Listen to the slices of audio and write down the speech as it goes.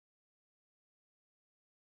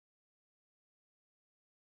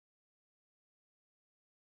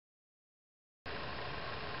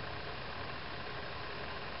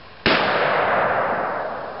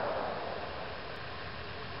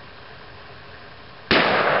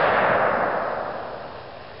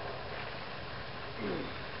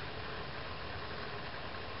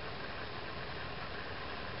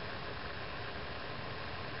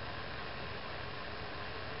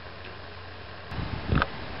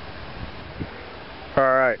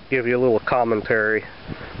Alright, give you a little commentary.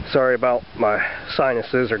 Sorry about my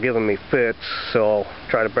sinuses are giving me fits, so I'll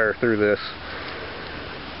try to bear through this.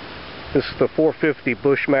 This is the 450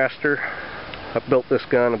 Bushmaster. I built this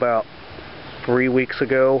gun about 3 weeks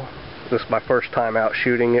ago. This is my first time out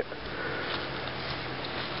shooting it.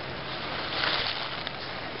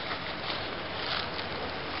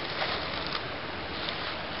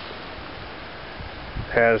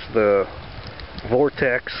 Has the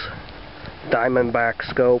Vortex Diamondback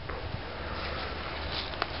scope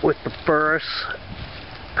with the Burris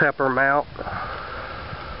pepper mount,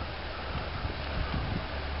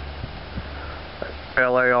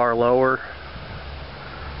 LAR lower,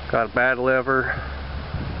 got a bad lever,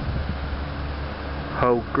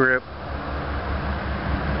 hoe grip,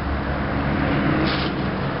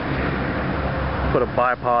 put a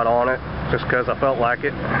bipod on it just because I felt like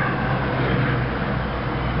it.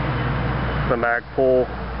 The Magpul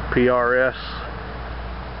PRS.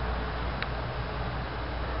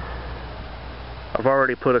 I've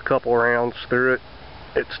already put a couple rounds through it.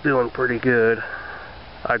 It's doing pretty good.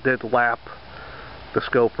 I did lap the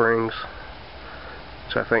scope rings,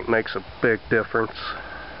 which I think makes a big difference.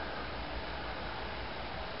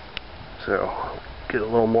 So, get a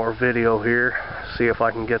little more video here, see if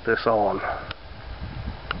I can get this on.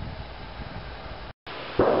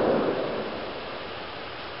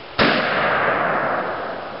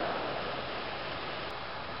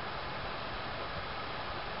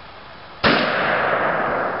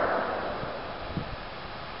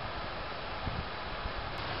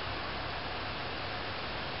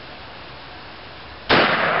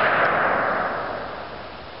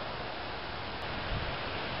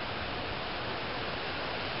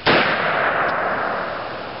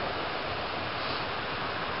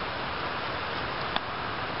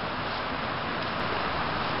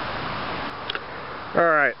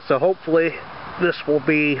 Alright, so hopefully this will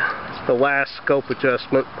be the last scope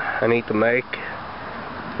adjustment I need to make.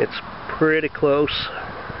 It's pretty close.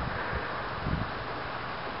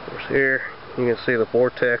 Of course, here you can see the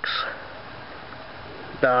Vortex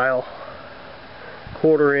dial,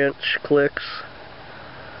 1/4 inch clicks.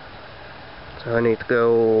 So I need to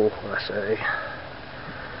go, what I say,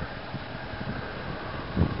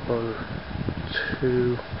 1,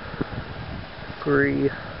 2, 3.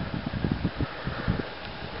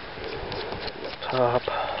 Top.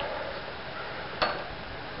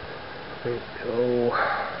 There we go.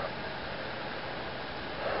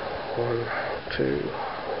 1, 2,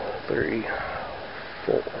 3,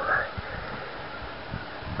 4.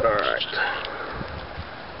 Alright.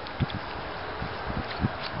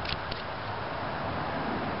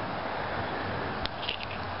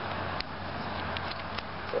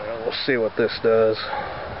 Well, we'll see what this does.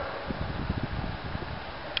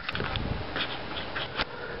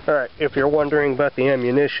 Alright, if you're wondering about the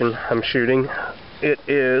ammunition I'm shooting, it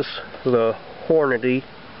is the Hornady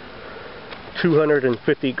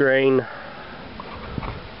 250 grain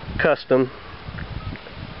custom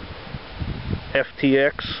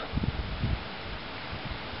FTX.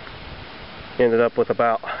 Ended up with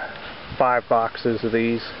about 5 boxes of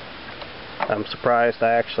these. I'm surprised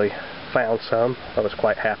I actually found some. I was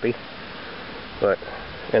quite happy. But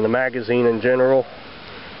in the magazine in general,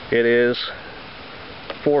 it is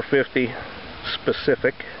 450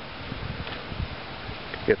 specific.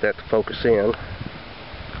 Get that to focus in.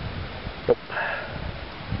 Nope.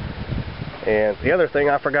 And the other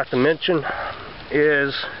thing I forgot to mention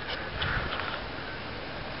is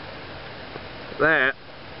that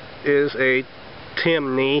is a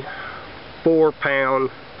Timney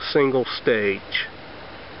 4-pound single stage,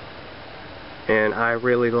 and I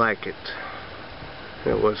really like it.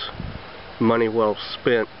 It was money well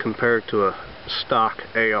spent compared to a stock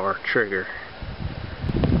AR trigger.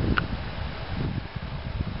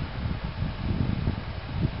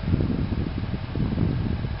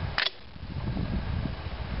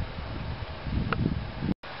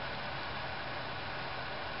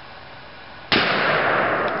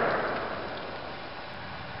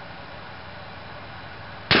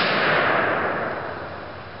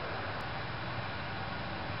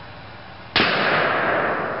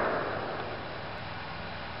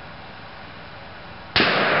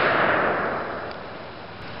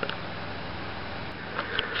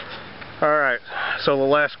 Alright, so the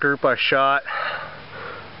last group I shot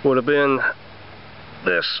would have been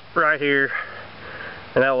this right here,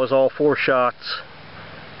 and that was all 4 shots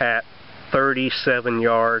at 37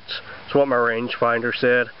 yards. That's what my rangefinder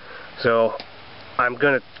said. So I'm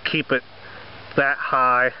going to keep it that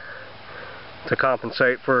high to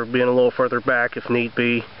compensate for being a little further back if need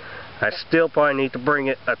be. I still probably need to bring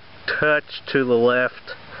it a touch to the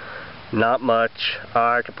left, Not much.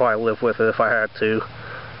 I could probably live with it if I had to.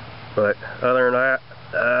 But other than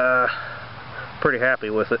that, pretty happy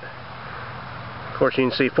with it. Of course, you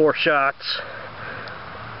can see 4 shots.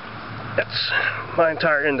 That's my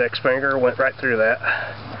entire index finger went right through that.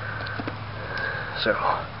 So,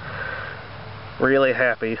 really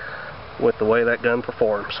happy with the way that gun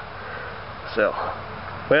performs. So,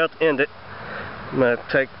 well, to end it, I'm going to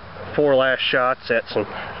take 4 last shots at some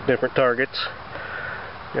different targets.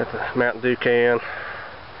 Got the Mountain Dew can,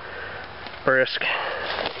 brisk,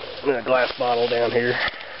 and a glass bottle down here.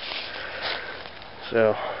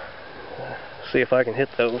 So, see if I can hit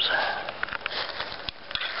those.